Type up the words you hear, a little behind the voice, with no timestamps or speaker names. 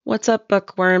What's up,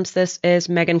 bookworms? This is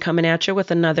Megan coming at you with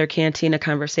another Cantina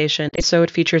Conversation. So it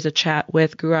features a chat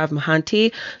with Gourav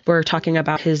Mohanty. We're talking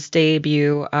about his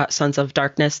debut, Sons of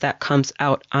Darkness, that comes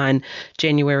out on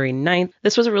January 9th.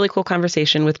 This was a really cool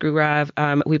conversation with Gourav.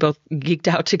 We both geeked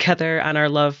out together on our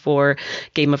love for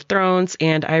Game of Thrones,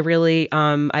 and I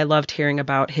loved hearing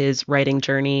about his writing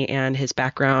journey and his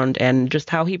background and just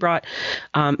how he brought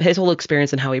his whole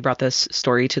experience and how he brought this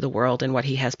story to the world and what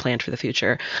he has planned for the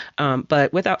future.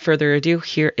 But without further ado,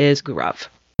 here is Gourav.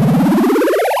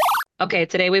 Okay,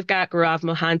 today we've got Gourav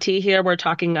Mohanty here. We're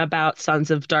talking about Sons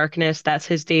of Darkness. That's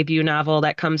his debut novel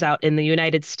that comes out in the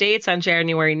United States on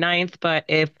January 9th. But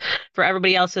if for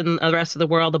everybody else in the rest of the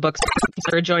world, the books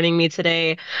are joining me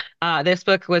today. This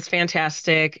book was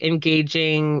fantastic,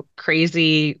 engaging,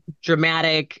 crazy,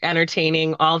 dramatic,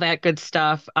 entertaining, all that good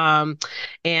stuff.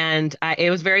 It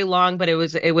was very long, but it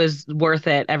was worth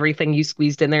it. Everything you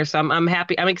squeezed in there. So I'm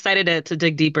happy. I'm excited to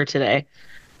dig deeper today.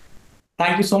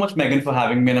 Thank you so much, Megan, for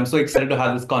having me. And I'm so excited to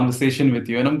have this conversation with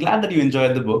you. And I'm glad that you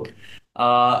enjoyed the book.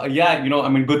 Yeah, I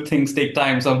mean, good things take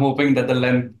time. So I'm hoping that the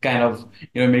length kind of,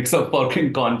 makes up for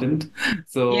content.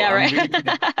 So Yeah, I'm right.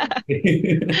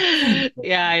 really excited.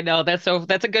 Yeah, I know. That's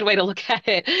a good way to look at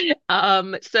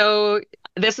it. So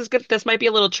this is good. This might be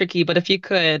a little tricky, but if you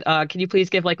could, can you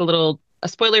please give like a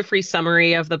spoiler-free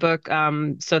summary of the book,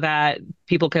 so that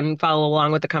people can follow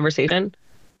along with the conversation?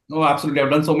 Oh, absolutely. I've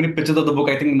done so many pictures of the book,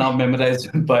 I think now memorized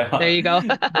by There heart. you go.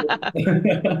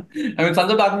 I mean,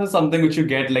 Sons of Darkness is something which you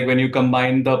get like when you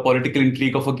combine the political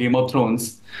intrigue of a Game of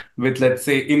Thrones with, let's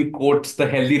say, in quotes, the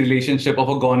healthy relationship of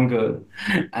a Gone Girl,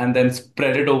 and then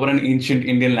spread it over an ancient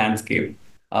Indian landscape.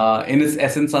 In its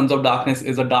essence, Sons of Darkness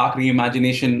is a dark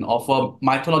reimagination of a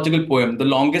mythological poem, the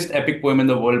longest epic poem in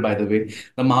the world, by the way,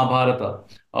 the Mahabharata,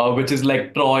 which is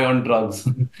like Troy on drugs.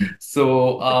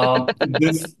 So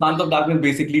this Sons of Darkness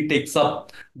basically takes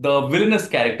up the villainous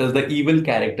characters, the evil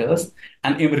characters,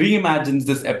 and reimagines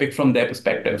this epic from their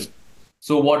perspective.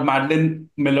 So what Madeline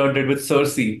Miller did with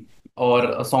Cersei or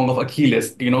A Song of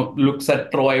Achilles, looks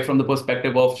at Troy from the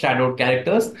perspective of shadowed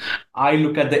characters. I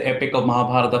look at the epic of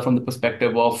Mahabharata from the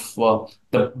perspective of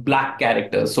the black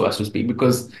characters, so as to speak,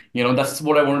 because that's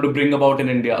what I wanted to bring about in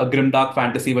India, a grimdark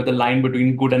fantasy where the line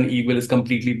between good and evil is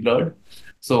completely blurred.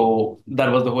 So that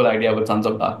was the whole idea with Sons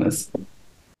of Darkness.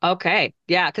 Okay.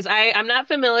 Yeah, because I'm not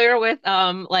familiar with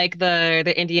like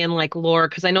the Indian like lore,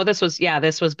 because I know this was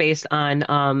based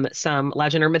on some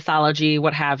legend or mythology,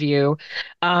 what have you.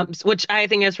 Which I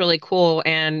think is really cool.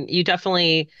 And you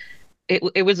definitely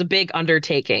it was a big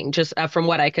undertaking, just from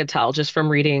what I could tell, just from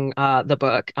reading the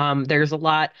book. There's a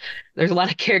lot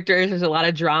of characters, there's a lot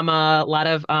of drama, a lot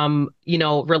of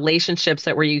relationships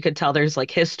that where you could tell there's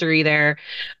like history there.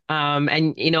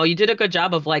 And you did a good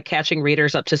job of like catching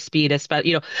readers up to speed,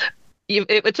 especially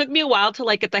it took me a while to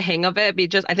like get the hang of it,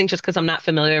 I think just because I'm not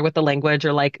familiar with the language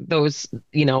or like those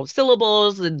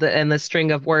syllables and the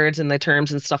string of words and the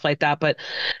terms and stuff like that. But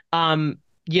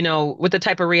with the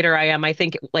type of reader I am, I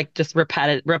think like just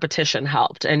repetition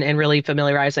helped and really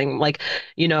familiarizing like,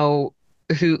 you know,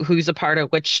 who's a part of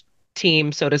which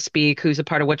team, so to speak, who's a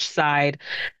part of which side,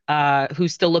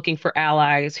 who's still looking for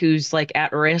allies, who's like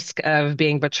at risk of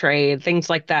being betrayed, things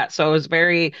like that. So it was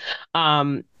very,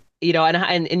 and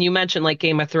you mentioned like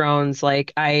Game of Thrones,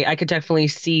 like I could definitely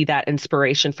see that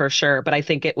inspiration for sure. But I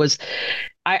think it was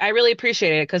I really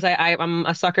appreciate it because I'm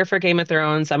a sucker for Game of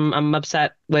Thrones. I'm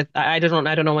upset with I don't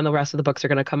know when the rest of the books are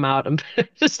gonna come out. I'm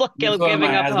just like So am giving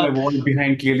I, up as my hope. wall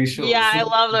behind clearly Yeah, shows. I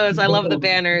love those. I love the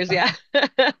banners. Yeah.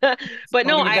 But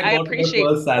no, Something which I, I I got for my appreciate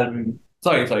first salary.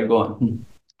 Sorry, go on.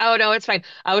 Oh no, it's fine.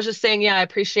 I was just saying, yeah, I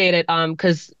appreciate it.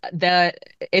 Because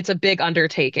it's a big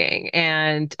undertaking,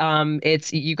 and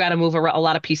it's you got to move a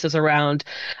lot of pieces around.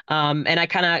 And I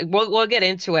kind of we'll get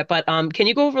into it, but can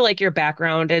you go over like your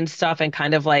background and stuff, and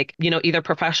kind of like either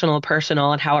professional or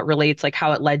personal, and how it relates, like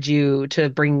how it led you to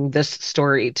bring this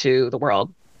story to the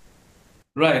world?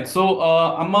 Right. So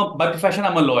by profession,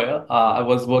 I'm a lawyer. I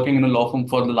was working in a law firm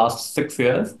for the last 6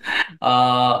 years.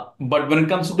 But when it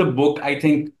comes to the book, I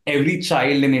think every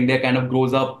child in India kind of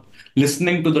grows up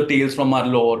listening to the tales from our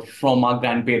lore, from our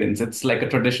grandparents. It's like a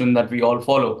tradition that we all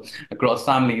follow across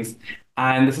families.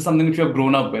 And this is something which we have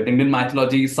grown up with. Indian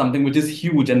mythology is something which is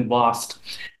huge and vast,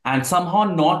 and somehow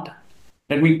not,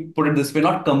 let me put it this way,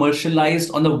 not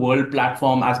commercialized on the world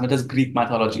platform as much as Greek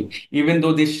mythology, even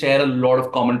though they share a lot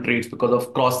of common traits because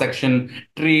of cross-section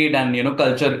trade and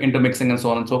culture intermixing and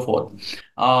so on and so forth.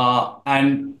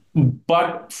 And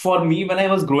but for me, when I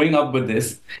was growing up with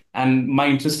this, and my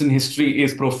interest in history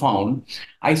is profound,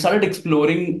 I started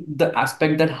exploring the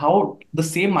aspect that how the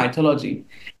same mythology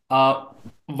uh,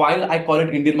 while I call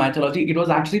it Indian mythology, it was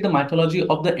actually the mythology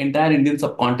of the entire Indian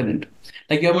subcontinent.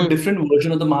 Like you have a Mm, different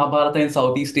version of the Mahabharata in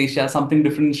Southeast Asia, something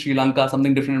different in Sri Lanka,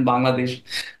 something different in Bangladesh.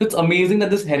 It's amazing that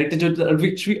this heritage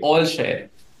which we all share.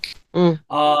 mm,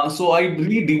 So I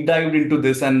really deep dived into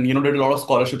this and did a lot of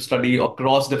scholarship study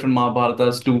across different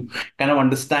Mahabharatas to kind of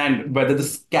understand whether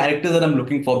this character that I'm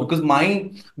looking for, because my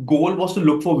goal was to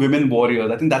look for women warriors.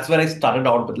 I think that's where I started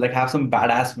out with, like, have some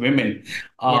badass women,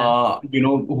 yeah.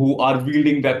 who are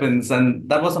wielding weapons, and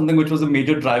that was something which was a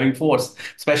major driving force,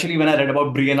 especially when I read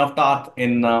about Brienne of Tarth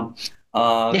in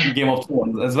Yeah. Game of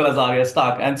Thrones, as well as Arya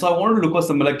Stark. And so I wanted to look for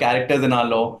similar characters in our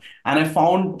lore, and I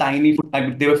found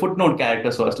like, they were footnote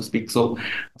characters, so as to speak. So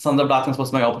Sons of Darkness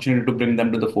was my opportunity to bring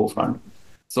them to the forefront.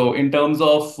 So in terms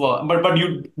of, but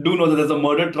you do know that there's a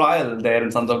murder trial there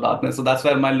in Sons of Darkness, so that's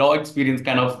where my law experience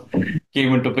kind of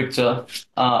came into picture,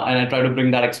 and I try to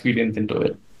bring that experience into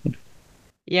it.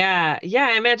 Yeah. Yeah,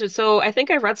 I imagine. So I think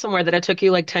I read somewhere that it took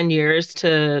you like 10 years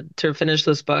to finish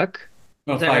this book.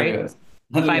 No, Is that five right? years.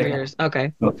 5 years.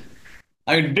 Okay. Like,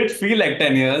 I did feel like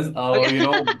 10 years, Okay.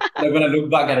 like when I look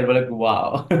back at it, we're like,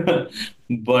 wow.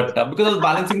 But because I was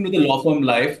balancing with the law firm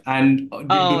life, and do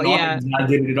Oh, not yeah.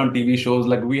 exaggerate it on TV shows.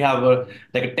 Like we have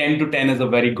like a 10 to 10 is a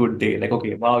very good day. Like,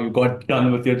 okay, wow, you got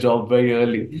done with your job very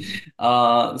early.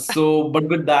 But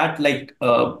with that, like,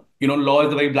 law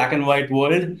is a very black and white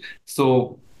world.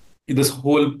 So this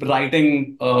whole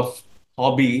writing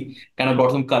hobby kind of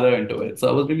brought some color into it. So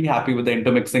I was really happy with the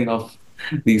intermixing of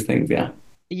these things. Yeah.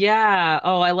 Yeah.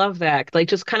 Oh, I love that. Like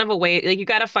just kind of a way, like you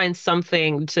got to find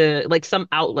something to like some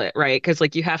outlet, right? Because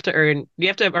like you have to earn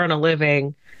a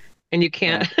living and you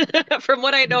can't, Yeah. from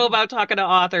what I know about talking to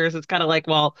authors, it's kind of like,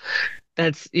 well,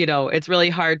 that's, it's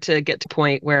really hard to get to a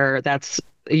point where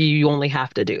you only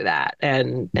have to do that.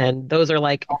 And those are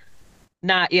like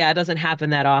not, yeah, it doesn't happen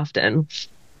that often.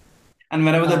 And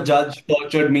whenever the Um, judge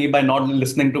tortured me by not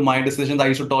listening to my decisions, I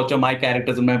used to torture my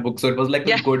characters in my book. So it was like a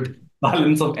yeah. good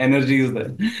balance of energies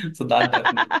there. So that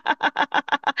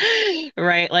definitely.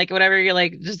 Right. Like whenever you're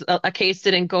like just a case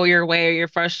didn't go your way or you're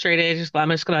frustrated,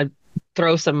 I'm just gonna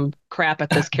throw some crap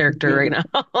at this character right now.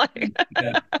 Like,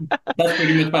 Yeah. That's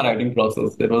pretty much my writing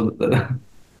process. It was.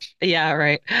 yeah,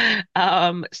 right.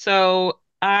 So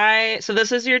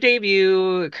this is your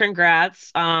debut.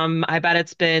 Congrats. I bet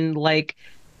it's been like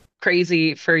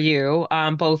crazy for you,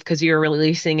 both because you're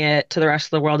releasing it to the rest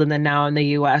of the world and then now in the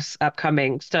US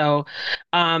upcoming. So,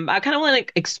 I kind of want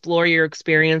to explore your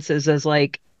experiences as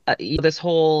like this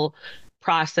whole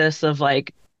process of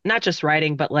like not just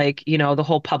writing, but like, the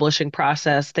whole publishing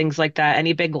process, things like that.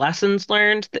 Any big lessons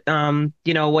learned?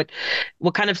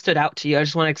 What kind of stood out to you? I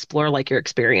just want to explore like your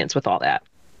experience with all that.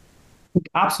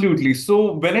 Absolutely.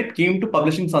 So when it came to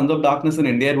publishing Sons of Darkness in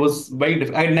India, it was very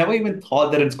difficult. I never even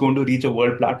thought that it's going to reach a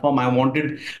world platform. I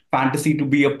wanted fantasy to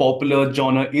be a popular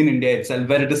genre in India itself,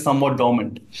 where it is somewhat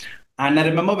dormant. And I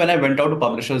remember when I went out to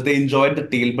publishers, they enjoyed the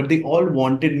tale, but they all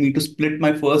wanted me to split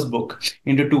my first book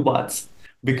into two parts,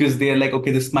 because they're like,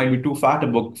 okay, this might be too fat a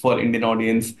book for Indian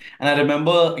audience. And I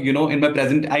remember, in my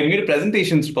I made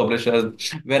presentations to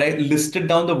publishers where I listed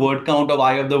down the word count of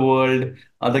Eye of the World,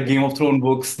 the Game of Thrones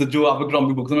books, the Joe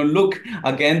Abercrombie books. And look,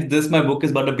 against this, my book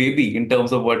is but a baby in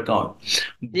terms of word count.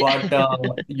 Yeah. But,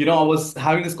 I was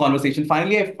having this conversation.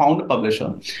 Finally, I found a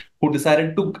publisher who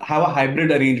decided to have a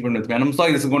hybrid arrangement with me. And I'm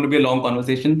sorry, this is going to be a long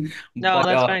conversation, No, but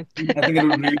that's fine. I think it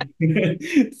would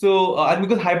really. So, and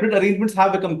because hybrid arrangements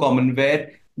have become common,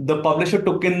 where the publisher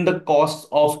took in the cost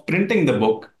of printing the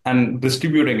book and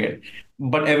distributing it,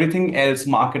 but everything else,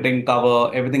 marketing,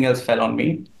 cover, everything else fell on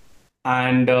me.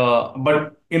 And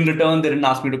but in return, they didn't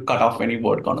ask me to cut off any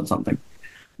word count or something.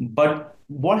 But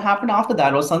what happened after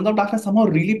that was Sons of Darkness somehow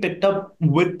really picked up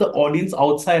with the audience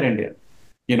outside India.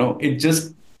 It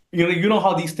just,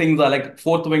 how these things are. Like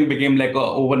Fourth Wing became like a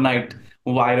overnight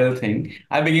viral thing.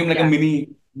 I became like a Yeah. mini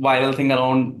viral thing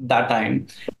around that time.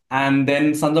 And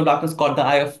then Sons of Darkness caught the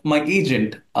eye of my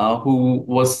agent, it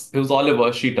was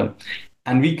Oliver Sheeter.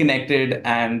 And we connected,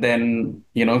 and then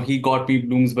he got me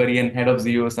Bloomsbury and head of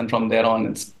Zeus, and from there on,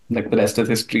 it's like the rest is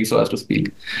history, so as to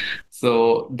speak.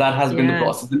 So that has been the Yeah.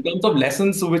 process. In terms of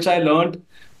lessons which I learned,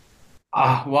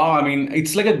 wow. I mean,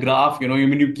 it's like a graph, I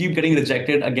mean, you keep getting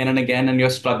rejected again and again and you're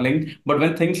struggling. But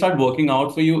when things start working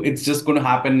out for you, it's just going to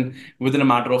happen within a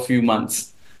matter of few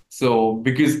months. So,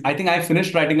 because I think I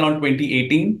finished writing around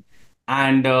 2018,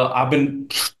 and I've been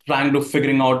trying to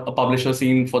figuring out a publisher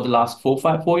scene for the last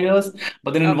 4 years.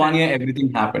 But then in Okay. 1 year,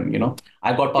 everything happened,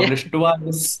 I got Yeah. published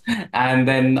twice, and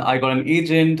then I got an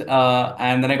agent,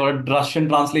 and then I got a Russian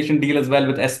translation deal as well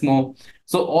with Esmo.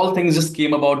 So all things just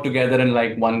came about together in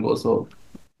like one go. So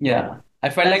yeah. I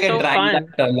felt That's like I so drank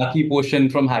that fun. lucky potion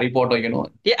from Harry Potter, you know.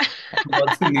 Yeah. I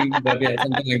forgot the name, but yeah,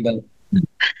 something like that.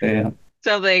 Yeah.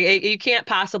 So you can't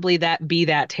possibly that be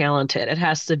that talented. It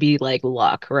has to be like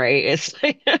luck, right? It's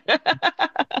like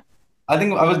I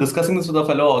think I was discussing this with a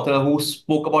fellow author who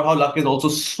spoke about how luck is also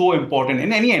so important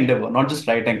in any endeavor, not just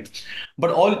writing.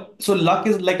 But all so luck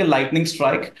is like a lightning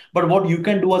strike. But what you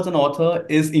can do as an author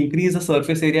is increase the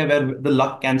surface area where the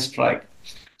luck can strike.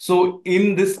 So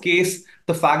in this case,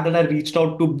 the fact that I reached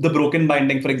out to the Broken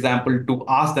Binding, for example, to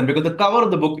ask them because the cover of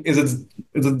the book is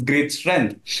its great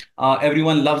strength.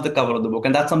 Everyone loves the cover of the book,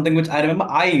 and that's something which I remember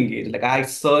I engaged. Like I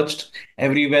searched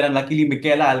everywhere, and luckily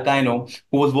Michaela Alcaino,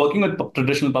 who was working with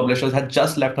traditional publishers, had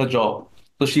just left her job.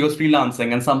 So she was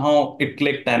freelancing, and somehow it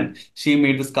clicked, and she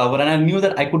made this cover. And I knew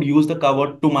that I could use the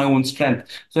cover to my own strength.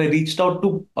 So I reached out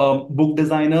to book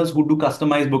designers who do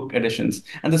customized book editions.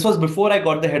 And this was before I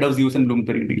got the head of Zeus and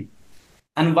Bloomsbury deal.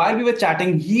 And while we were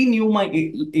chatting, he knew my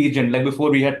agent, like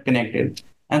before we had connected.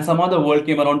 And somehow the world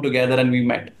came around together and we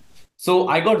met. So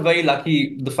I got very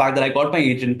lucky the fact that I got my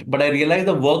agent, but I realized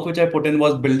the work which I put in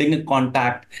was building a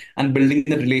contact and building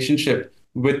the relationship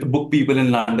with book people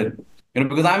in London. You know,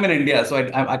 because I'm in India, so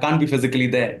I can't be physically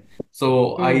there.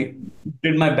 So Mm. I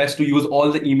did my best to use all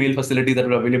the email facilities that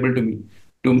were available to me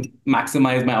to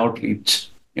maximize my outreach,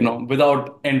 you know,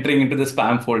 without entering into the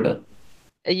spam folder.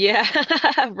 Yeah,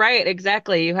 right,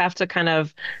 exactly. You have to kind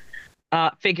of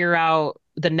figure out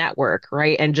the network,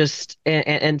 right? And just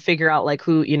and figure out like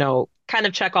who, kind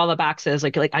of check all the boxes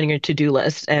like on your to-do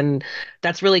list. And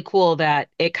that's really cool that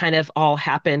it kind of all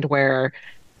happened where,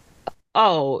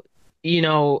 oh,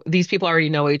 these people already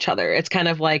know each other. It's kind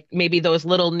of like maybe those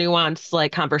little nuanced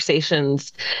like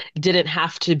conversations didn't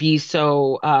have to be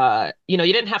so you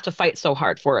didn't have to fight so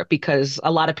hard for it because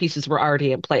a lot of pieces were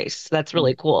already in place. That's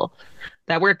really cool.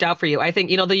 That worked out for you. I think,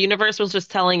 the universe was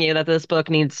just telling you that this book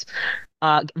needs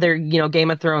their,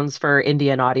 Game of Thrones for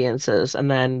Indian audiences, and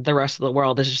then the rest of the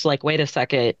world is just like, wait a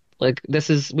second, like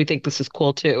we think this is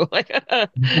cool too. Like,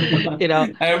 you know,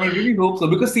 I would really hope so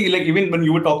because see, like even when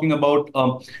you were talking about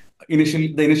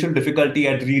initial difficulty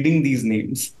at reading these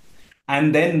names,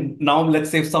 and then now let's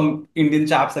say if some Indian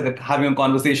chaps are having a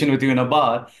conversation with you in a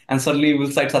bar, and suddenly you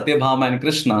will cite Satyabhama and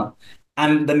Krishna,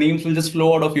 and the names will just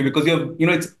flow out of you because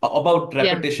it's about yeah.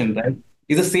 repetition, right?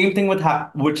 It's the same thing with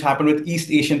which happened with East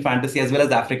Asian fantasy as well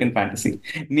as African fantasy.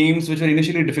 Names which were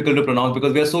initially difficult to pronounce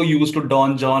because we are so used to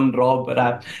Don, John, Rob,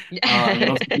 Rap,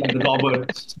 like the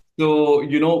Robert.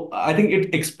 So, I think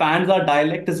it expands our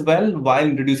dialect as well while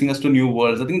introducing us to new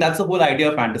worlds. I think that's the whole idea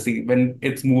of fantasy when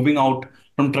it's moving out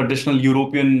from traditional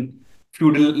European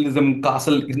feudalism,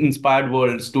 castle inspired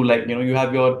worlds to like, you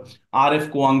have your R.F.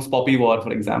 Kuang's Poppy War,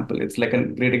 for example. It's like a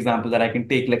great example that I can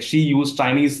take. Like she used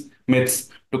Chinese myths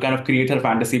to kind of create her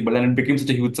fantasy, but then it became such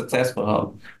a huge success for her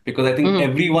because I think Mhm.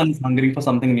 everyone is hungry for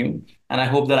something new. And I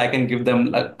hope that I can give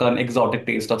them like an exotic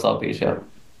taste of South Asia.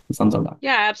 Sons of that.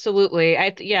 Yeah, absolutely.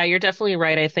 Yeah, you're definitely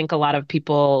right. I think a lot of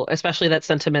people, especially that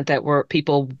sentiment that where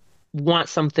people want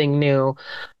something new.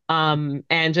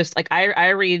 And just like I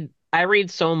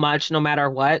read so much no matter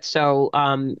what. So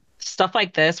stuff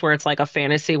like this where it's like a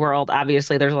fantasy world,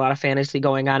 obviously there's a lot of fantasy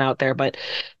going on out there, but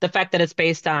the fact that it's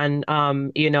based on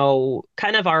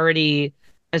kind of already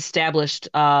established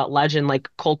legend, like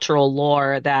cultural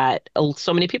lore that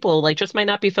so many people like just might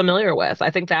not be familiar with. I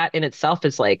think that in itself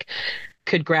is like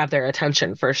could grab their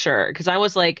attention for sure. Because I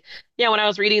was like, yeah, when I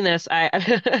was reading this,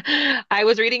 I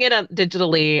was reading it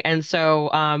digitally, and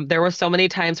so there were so many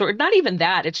times, or not even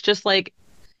that. It's just like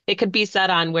it could be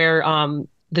set on where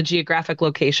the geographic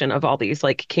location of all these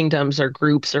like kingdoms or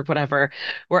groups or whatever,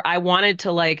 where I wanted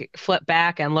to like flip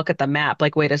back and look at the map,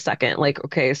 like, wait a second, like,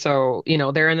 okay, so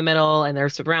they're in the middle and they're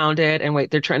surrounded, and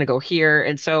wait, they're trying to go here.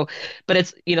 And so, but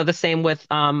it's the same with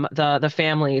the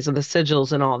families and the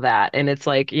sigils and all that. And it's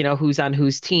like, who's on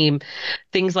whose team,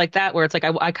 things like that, where it's like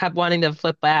I kept wanting to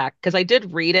flip back because I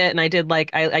did read it and I did like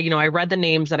I read the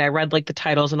names and I read like the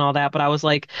titles and all that, but I was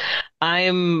like,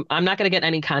 I'm not going to get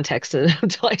any context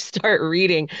until I start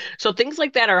reading. So things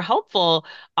like that are helpful.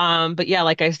 But yeah,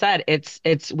 like I said,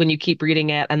 it's when you keep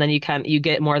reading it and then you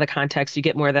get more of the context, you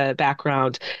get more of the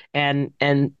background, and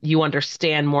you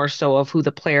understand more so of who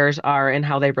the players are and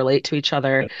how they relate to each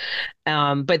other.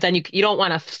 But then you don't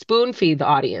want to spoon feed the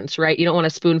audience, right? You don't want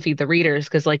to spoon feed the readers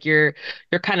because like you're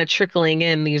kind of trickling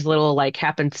in these little like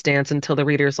happenstance until the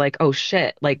reader's like, oh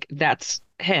shit, like that's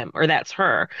him or that's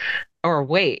her or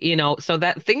wait, so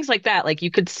that things like that, like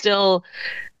you could still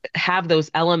have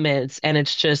those elements, and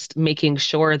it's just making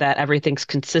sure that everything's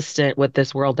consistent with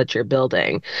this world that you're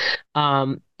building.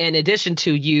 In addition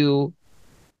to you,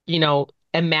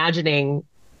 imagining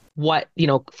what,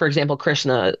 for example,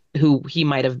 Krishna, who he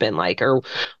might have been like, or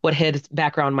what his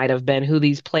background might have been, who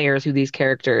these players, who these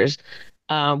characters,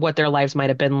 what their lives might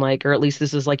have been like, or at least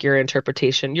this is like your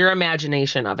interpretation, your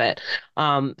imagination of it.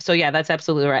 So yeah, that's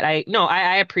absolutely right.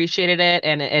 I appreciated it,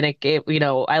 and it gave,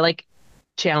 I like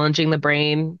challenging my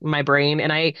brain,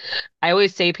 and I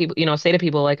always say to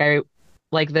people like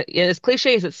as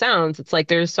cliche as it sounds, it's like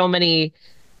there's so many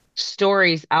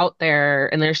stories out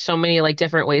there and there's so many like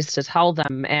different ways to tell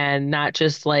them, and not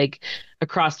just like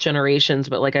across generations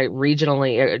but like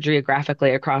regionally or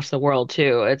geographically across the world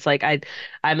too. It's like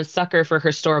I'm a sucker for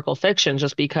historical fiction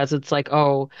just because it's like,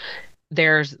 oh,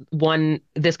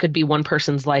 this could be one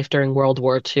person's life during World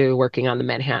War II working on the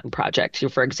Manhattan Project,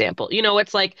 for example.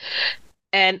 It's like,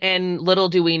 and little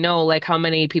do we know like how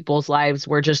many people's lives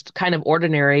were just kind of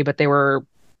ordinary, but they were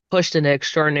pushed into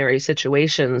extraordinary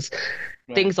situations,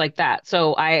 Right. things like that.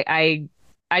 So I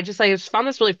just like found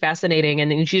this really fascinating,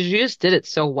 and you just did it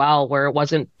so well where it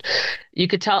wasn't. I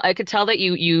could tell that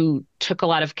you took a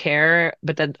lot of care,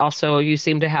 but then also you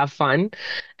seemed to have fun,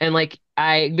 and like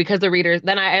because the reader,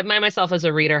 then I myself as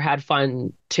a reader had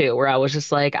fun too, where I was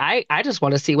just like I just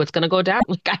want to see what's gonna go down.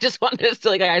 Like I just want to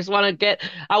like I just want to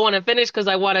I want to finish because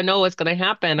I want to know what's gonna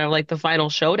happen, or like the final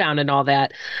showdown and all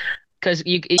that, because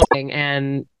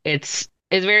and it's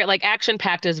very like action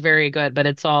packed is very good, but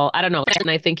it's all I don't know, and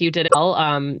I think you did it well.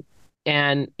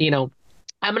 And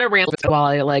I'm gonna rant while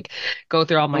I like go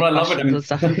through all No, my no, I love it. I questions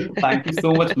and mean, stuff. thank you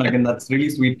so much, Megan. That's really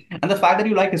sweet. And the fact that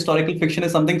you like historical fiction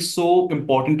is something so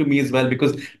important to me as well,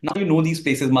 because now you know these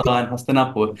places, Mathura and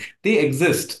Hastinapur, they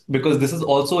exist because this is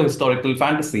also a historical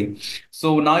fantasy.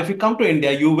 So now if you come to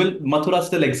India, Mathura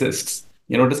still exists.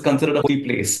 It is considered a holy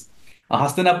place.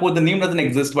 Hastinapur, the name doesn't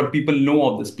exist, but people know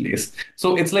of this place.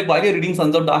 So it's like while you're reading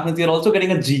Sons of Darkness, you're also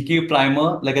getting a GK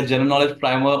primer, like a general knowledge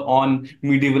primer on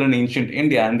medieval and ancient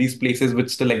India and these places which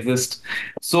still exist.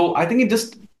 So I think it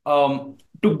just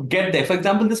to get there. For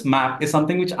example, this map is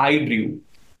something which I drew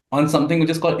on something which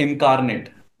is called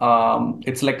Incarnate.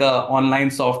 It's like a online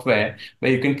software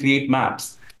where you can create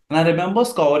maps. And I remember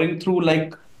scouring through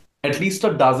like at least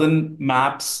a dozen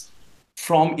maps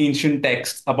from ancient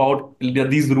texts about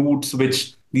these routes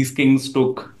which these kings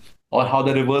took, or how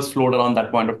the rivers flowed around that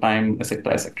point of time,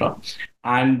 etc., etc.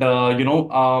 And a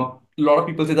lot of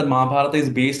people say that Mahabharata is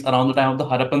based around the time of the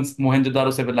Harappan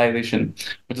Mohenjo-daro civilization,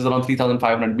 which is around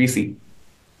 3500 BC.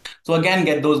 So again,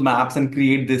 get those maps and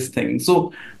create this thing.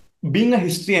 So being a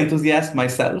history enthusiast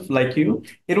myself, like you,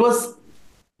 it was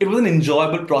an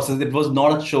enjoyable process. It was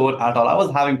not a chore at all. I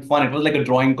was having fun. It was like a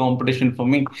drawing competition for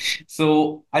me.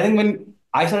 So I think when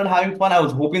I started having fun, I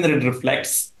was hoping that it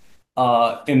reflects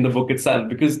in the book itself,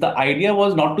 because the idea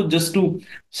was not to just to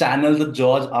channel the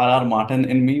George R. R. Martin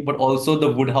in me, but also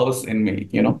the Woodhouse in me.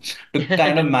 To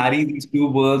kind of marry these two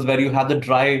worlds where you have the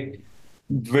dry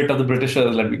wit of the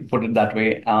Britishers, let me put it that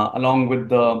way, along with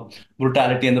the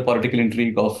brutality and the political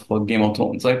intrigue of Game of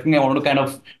Thrones. So I think I wanted to kind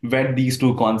of wed these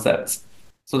two concepts.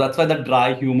 So that's why that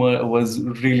dry humor was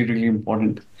really, really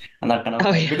important, and that kind of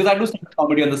Oh helped yeah. because I do stand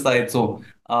comedy on the side. So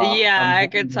I'm Yeah, I hoping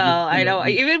could that this tell. I kind know, of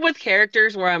even with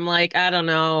characters where I'm like, I don't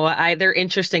know, they're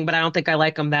interesting, but I don't think I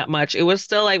like them that much. It was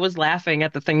still, I was laughing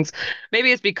at the things.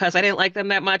 Maybe it's because I didn't like them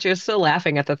that much. I was still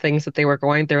laughing at the things that they were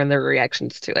going through and their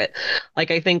reactions to it.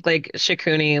 Like I think like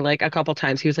Shikuni, like a couple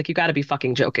times, he was like, "You got to be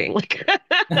fucking joking," like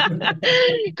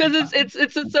because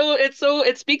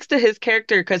it speaks to his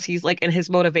character because he's like in his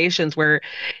motivations where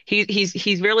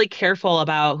he's really careful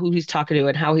about who he's talking to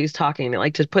and how he's talking,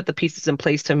 like to put the pieces in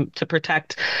place to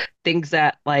protect things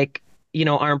that like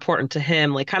are important to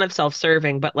him, like kind of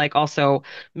self-serving, but like also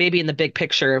maybe in the big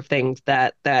picture of things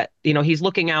that he's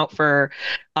looking out for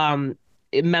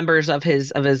members of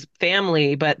his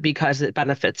family, but because it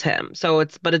benefits him.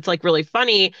 But it's like really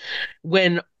funny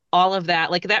when all of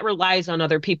that, like that relies on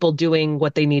other people doing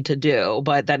what they need to do,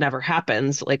 but that never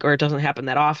happens, like, or it doesn't happen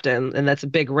that often, and that's a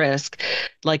big risk.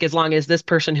 Like as long as this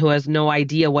person who has no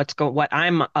idea what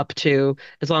I'm up to,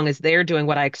 as long as they're doing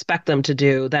what I expect them to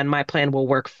do, then my plan will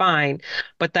work fine.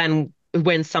 But then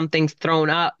when something's thrown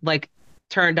up, like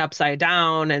turned upside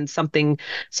down, and something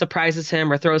surprises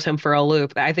him or throws him for a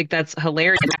loop, I think that's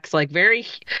hilarious. It's like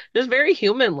just very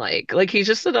human like he's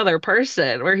just another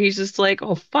person where he's just like,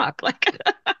 oh fuck, like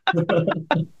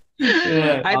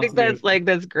yeah, I think absolutely.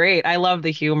 that's great. I love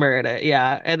the humor in it.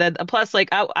 Yeah. And then plus like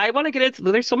I want to get into,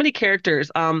 there's so many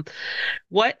characters.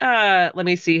 What let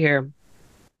me see here.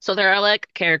 So there are like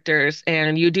characters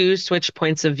and you do switch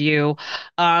points of view.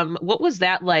 What was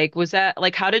that like? Was that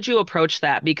like, how did you approach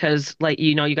that? Because like,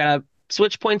 you gotta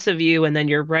switch points of view, and then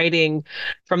you're writing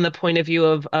from the point of view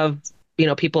of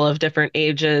people of different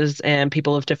ages and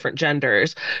people of different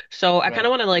genders. So I kind of Right.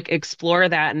 want to like explore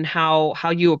that and how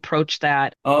you approach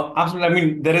that. Absolutely. I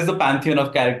mean, there is a pantheon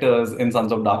of characters in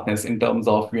Sons of Darkness in terms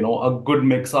of, a good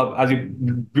mix of, as you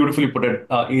beautifully put it,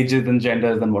 ages and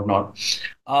genders and whatnot.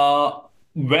 Uh,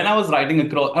 when I was writing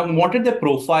across, I wanted their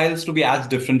profiles to be as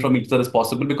different from each other as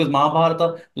possible because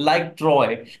Mahabharata, like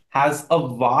Troy, has a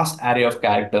vast array of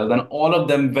characters and all of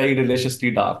them very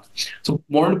deliciously dark. So,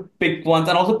 wanted to pick ones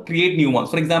and also create new ones.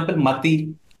 For example,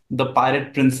 Mati, the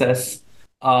pirate princess,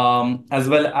 as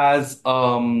well as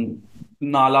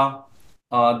Nala,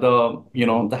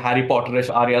 the Harry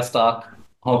Potterish Arya Stark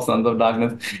of Sons of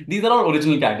Darkness. These are all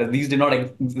original characters. These did not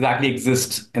exactly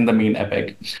exist in the main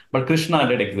epic, but Krishna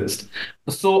did exist.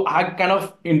 So I kind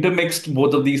of intermixed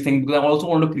both of these things because I also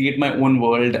want to create my own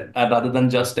world rather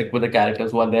than just stick with the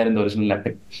characters who are there in the original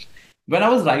epic. When I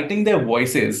was writing their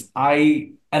voices, I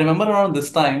remember around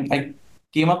this time I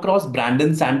came across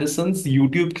Brandon Sanderson's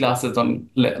YouTube classes on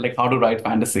like how to write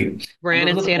fantasy, and those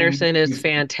Brandon are the only Sanderson is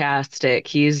fantastic.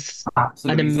 He's an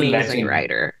absolutely, he's a amazing legend.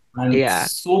 writer. And Yeah.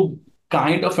 so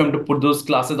kind of him to put those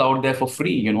classes out there for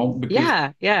free, because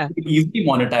Yeah, yeah. he could easily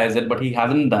monetize it, but he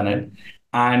hasn't done it.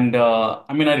 And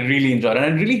I mean, I really enjoyed it.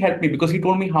 And it really helped me because he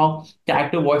told me how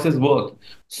character voices work.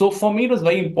 So for me, it was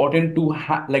very important to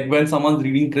like when someone's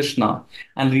reading Krishna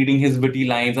and reading his witty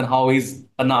lines and how he's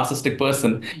a narcissistic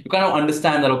person, you kind of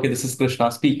understand that, okay, this is Krishna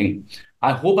speaking.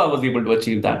 I hope I was able to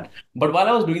achieve that. But while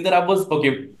I was doing that, I was,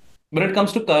 okay, when it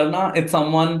comes to Karna, it's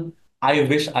someone I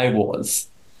wish I was,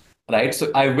 right?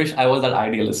 So I wish I was that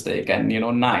idealistic and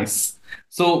nice.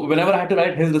 So whenever I had to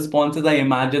write his responses, I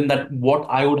imagined that what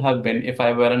I would have been if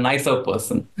I were a nicer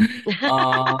person.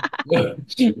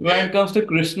 When it comes to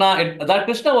Krishna, that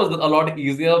Krishna was a lot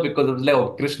easier because it was like, oh,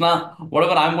 Krishna,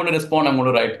 whatever I'm going to respond, I'm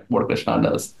going to write what Krishna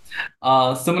does.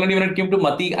 Similarly, when it came to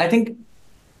Mati, I think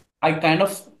I kind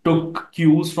of took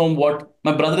cues from what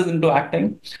my brother is into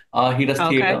acting. He does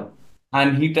Okay. theater,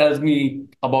 and he tells me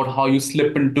about how you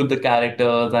slip into the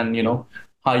characters, and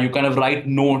how you kind of write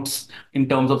notes in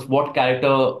terms of what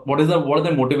are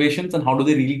their motivations, and how do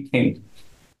they really think.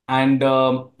 And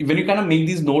when you kind of make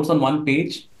these notes on one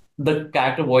page, the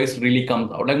character voice really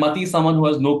comes out. Like Mati is someone who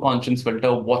has no conscience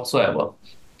filter whatsoever.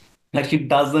 Like she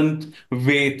doesn't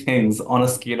weigh things on a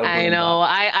scale of good I and bad.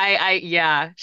 know. Yeah.